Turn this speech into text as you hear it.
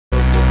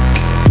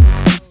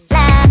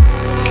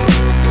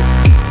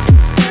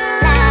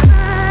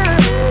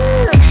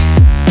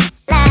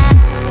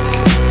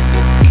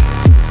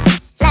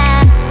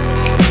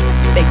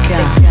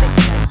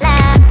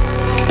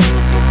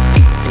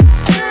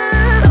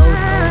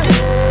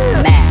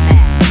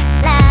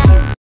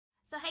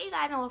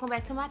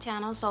back to my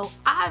channel. So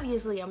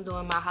obviously I'm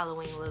doing my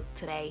Halloween look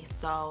today,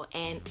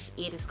 and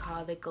it is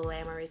called the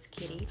Glamorous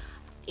Kitty.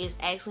 It's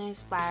actually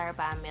inspired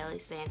by Melanie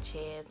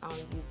Sanchez on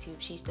YouTube.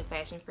 She's the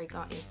fashion freak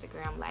on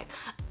Instagram. Like,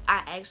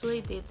 I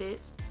actually did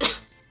this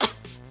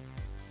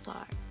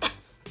sorry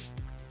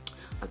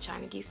I'm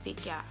trying to get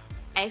sick, y'all.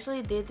 I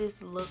actually did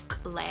this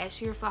look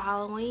last year for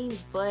Halloween,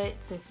 but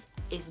since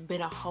it's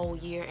been a whole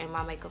year and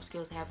my makeup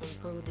skills have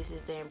improved, this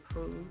is the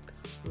improved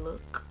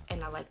look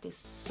and I like this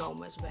so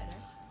much better.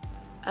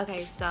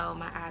 Okay, so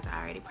my eyes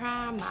are already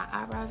primed, my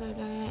eyebrows are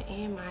done,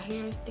 and my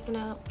hair is sticking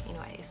up.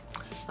 Anyways,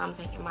 so I'm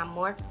taking my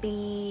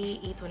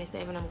Morphe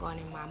E27. I'm going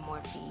in my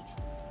Morphe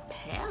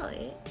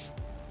palette,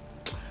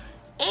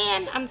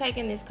 and I'm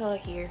taking this color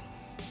here.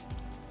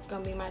 It's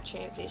gonna be my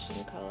transition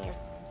color.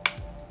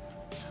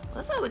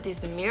 What's up with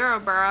this mirror,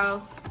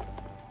 bro?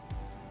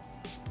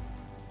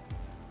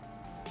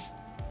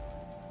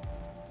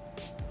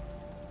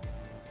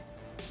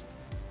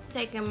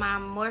 Taking my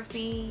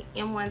Morphe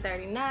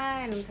M139.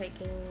 I'm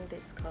taking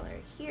this color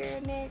here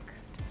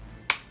next.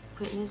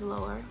 Putting this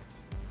lower.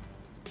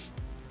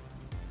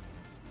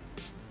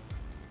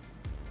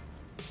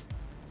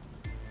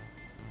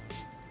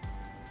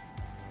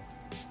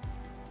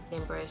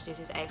 Then brush. This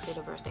is actually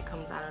the brush that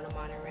comes out of the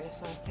Modern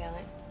Renaissance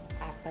palette,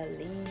 I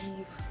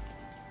believe.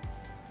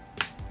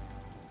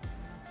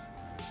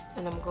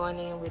 And I'm going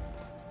in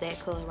with that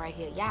color right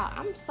here. Y'all,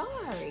 I'm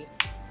sorry.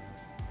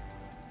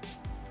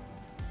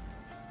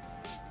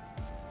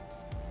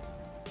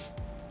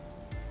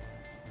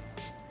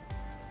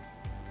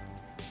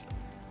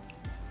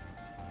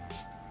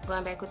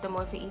 Going back with the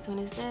Morphe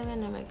E27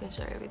 and making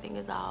sure everything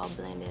is all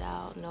blended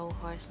out, no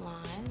harsh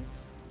lines.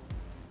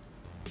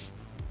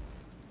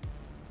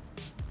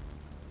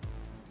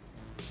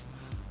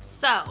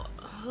 So,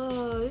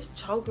 this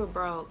choker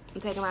broke.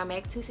 I'm taking my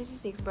MAC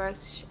 266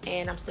 brush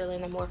and I'm still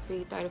in the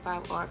Morphe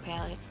 35R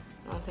palette.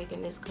 I'm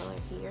taking this color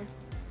here.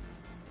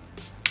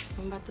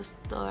 I'm about to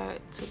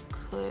start to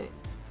cut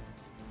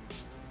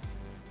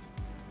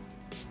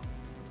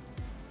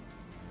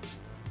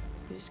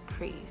this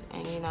crease,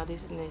 and you know,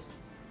 this is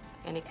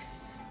an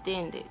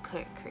extended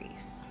cut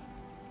crease.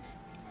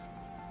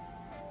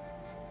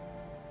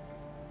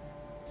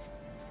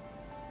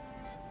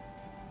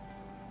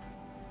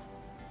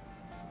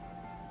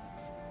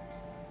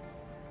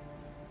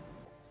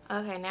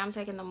 Okay, now I'm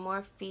taking the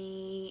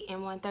Morphe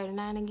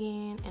M139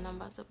 again, and I'm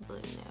about to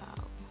blend it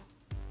out.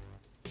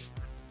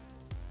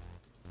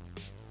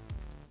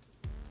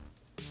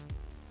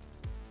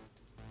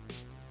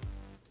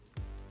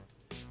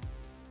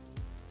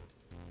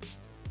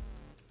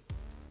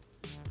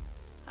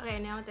 Okay,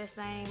 now with that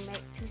same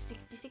MAC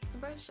 266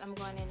 brush, I'm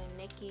going in the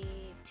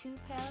Naked 2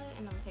 palette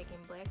and I'm taking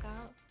black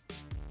out.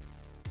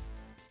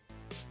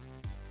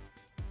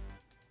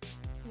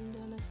 I'm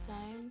doing the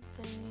same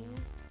thing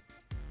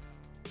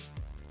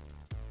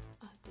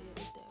I did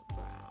with that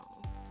brown.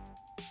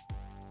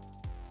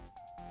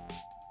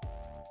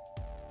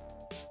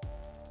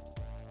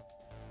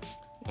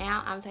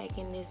 Now I'm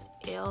taking this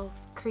e.l.f.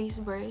 crease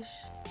brush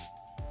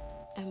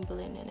and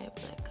blending that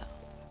black out.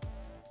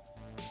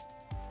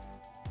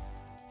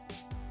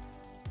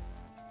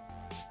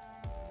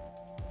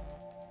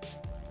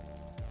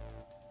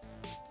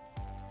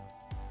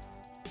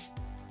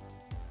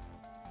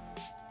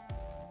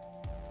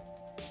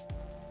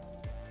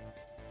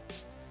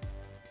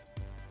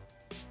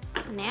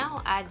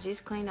 Now I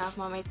just cleaned off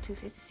my MAC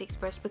 266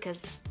 brush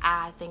because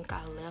I think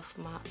I left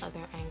my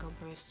other angle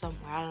brush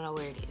somewhere. I don't know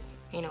where it is.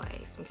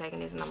 Anyways, I'm taking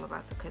this and I'm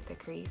about to cut the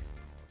crease.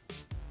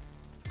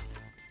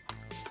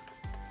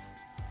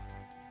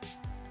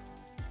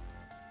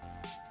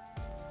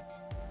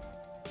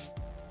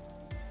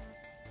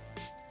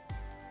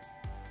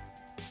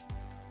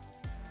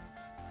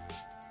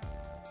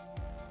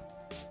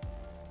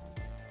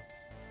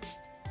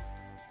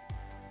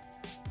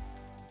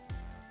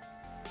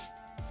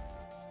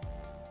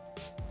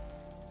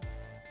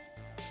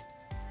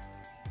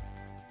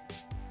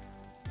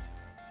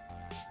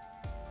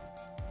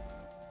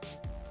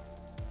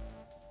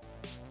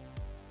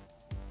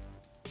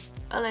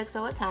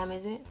 Alexa, what time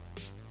is it?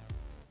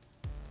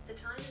 The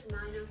time is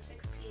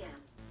 9:06 p.m.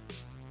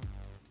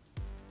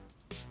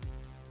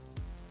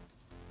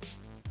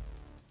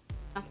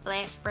 A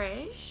flat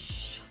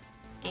brush,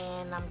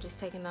 and I'm just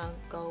taking a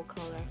gold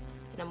color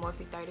in a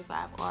Morphe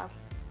 35R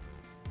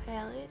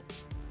palette.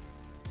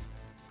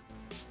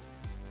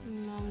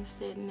 And I'm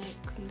setting that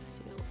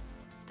conceal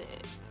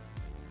that.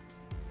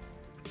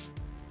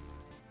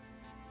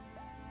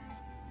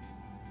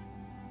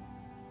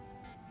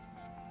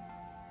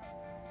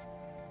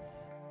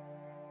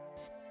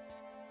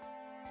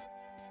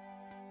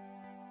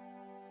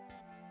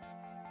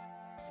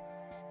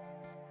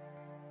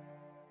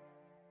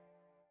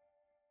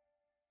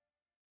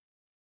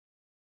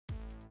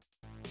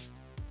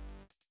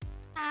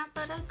 Time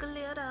for the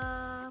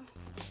glitter.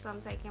 So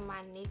I'm taking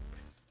my NYX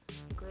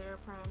Glitter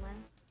Primer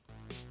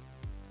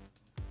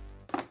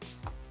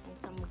and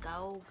some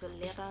gold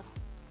glitter.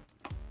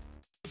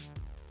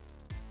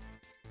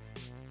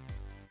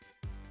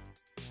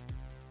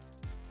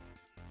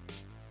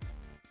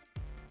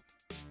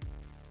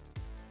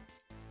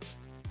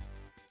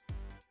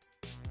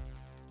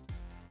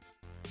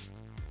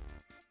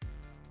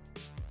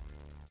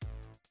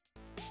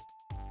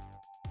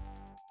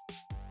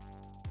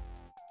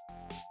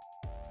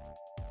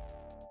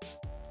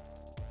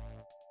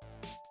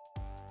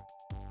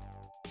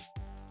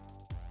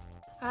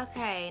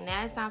 Okay,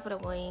 now it's time for the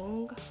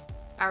wing.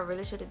 I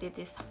really should have did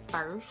this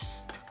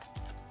first,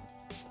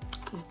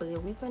 but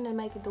we finna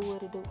make it do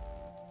what it do.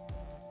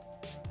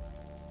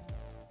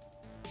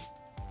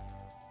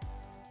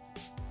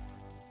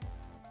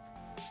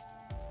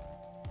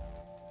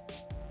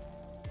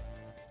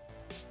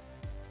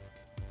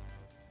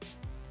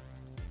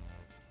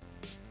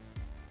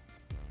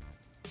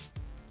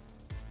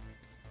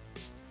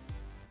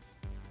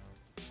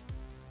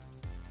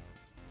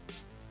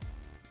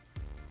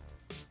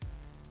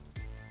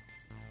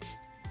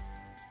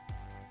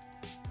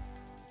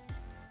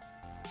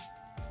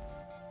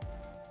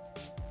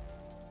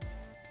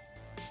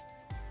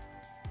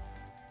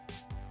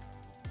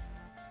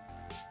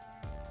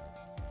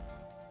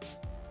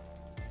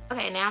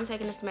 Okay, now I'm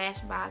taking the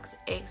Smashbox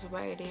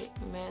X-Rated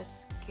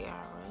Mascara.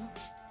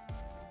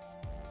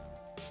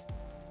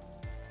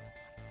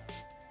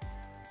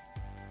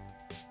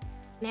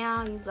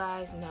 Now you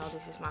guys know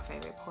this is my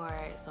favorite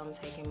part, so I'm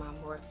taking my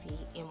Morphe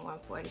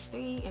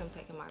M143 and I'm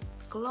taking my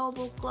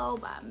Global Glow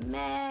by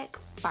MAC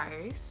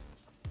first.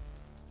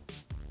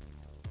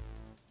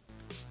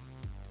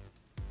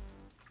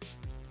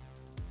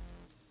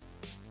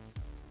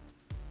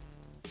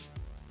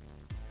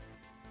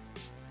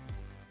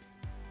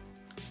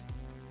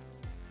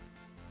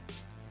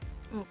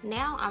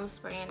 Now I'm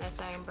spraying that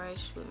same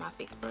brush with my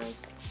Fix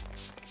Plus.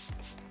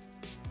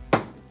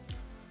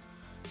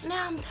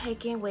 Now I'm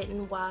taking Wet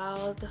n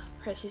Wild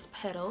Precious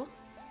Petal.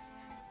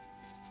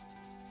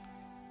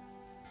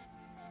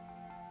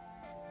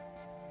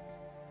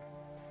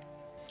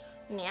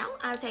 Now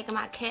I'm taking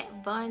my Kat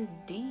Von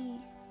D,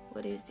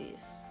 what is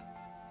this?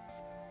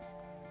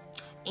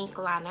 Ink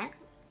liner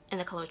in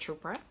the color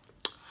Trooper.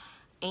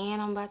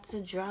 And I'm about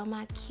to draw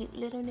my cute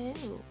little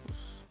nails.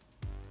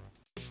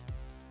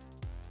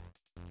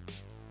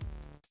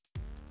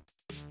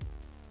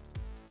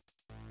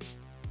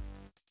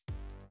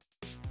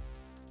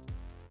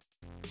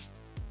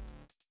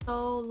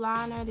 So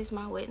liner, this is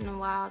my Wet n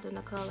Wild in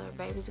the color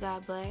Baby's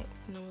Got Black,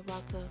 and I'm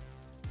about to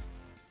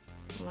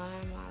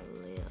line my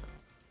lip.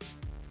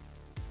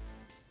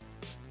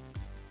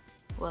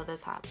 Well, the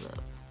top lip.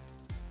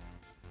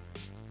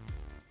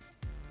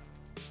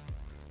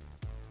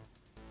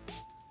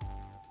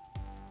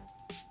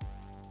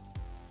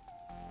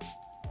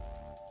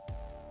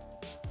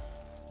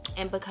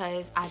 And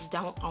because I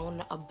don't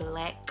own a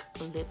black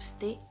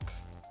lipstick,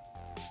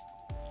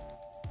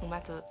 I'm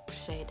about to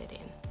shade it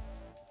in.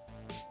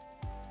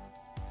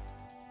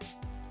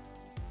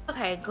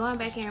 Okay, going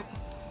back in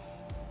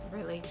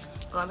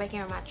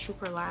with my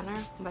Trooper liner.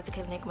 I'm about to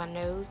connect my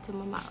nose to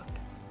my mouth.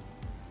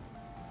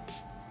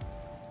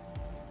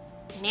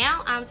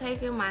 Now I'm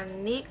taking my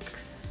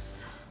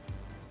NYX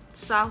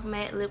Soft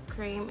Matte Lip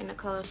Cream in the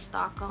color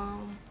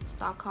Stockholm,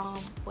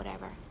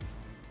 whatever.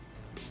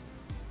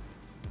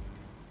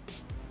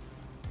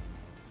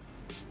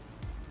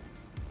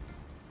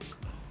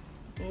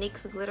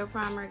 NYX Glitter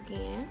Primer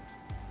again.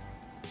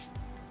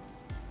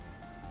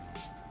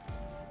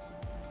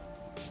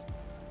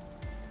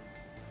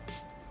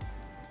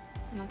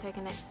 And I'm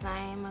taking that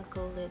same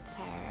glitter.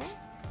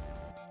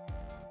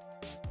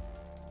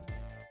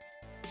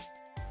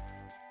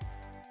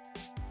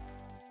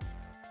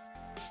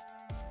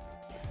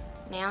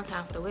 Now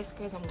time for the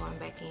whiskers. I'm going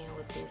back in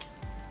with this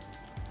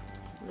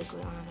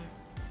liquid liner.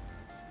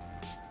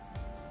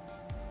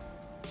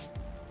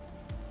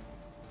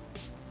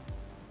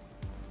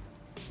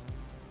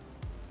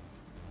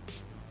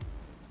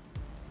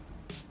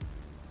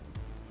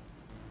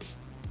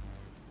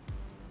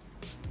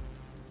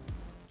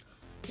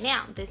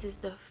 Now, this is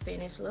the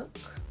finished look.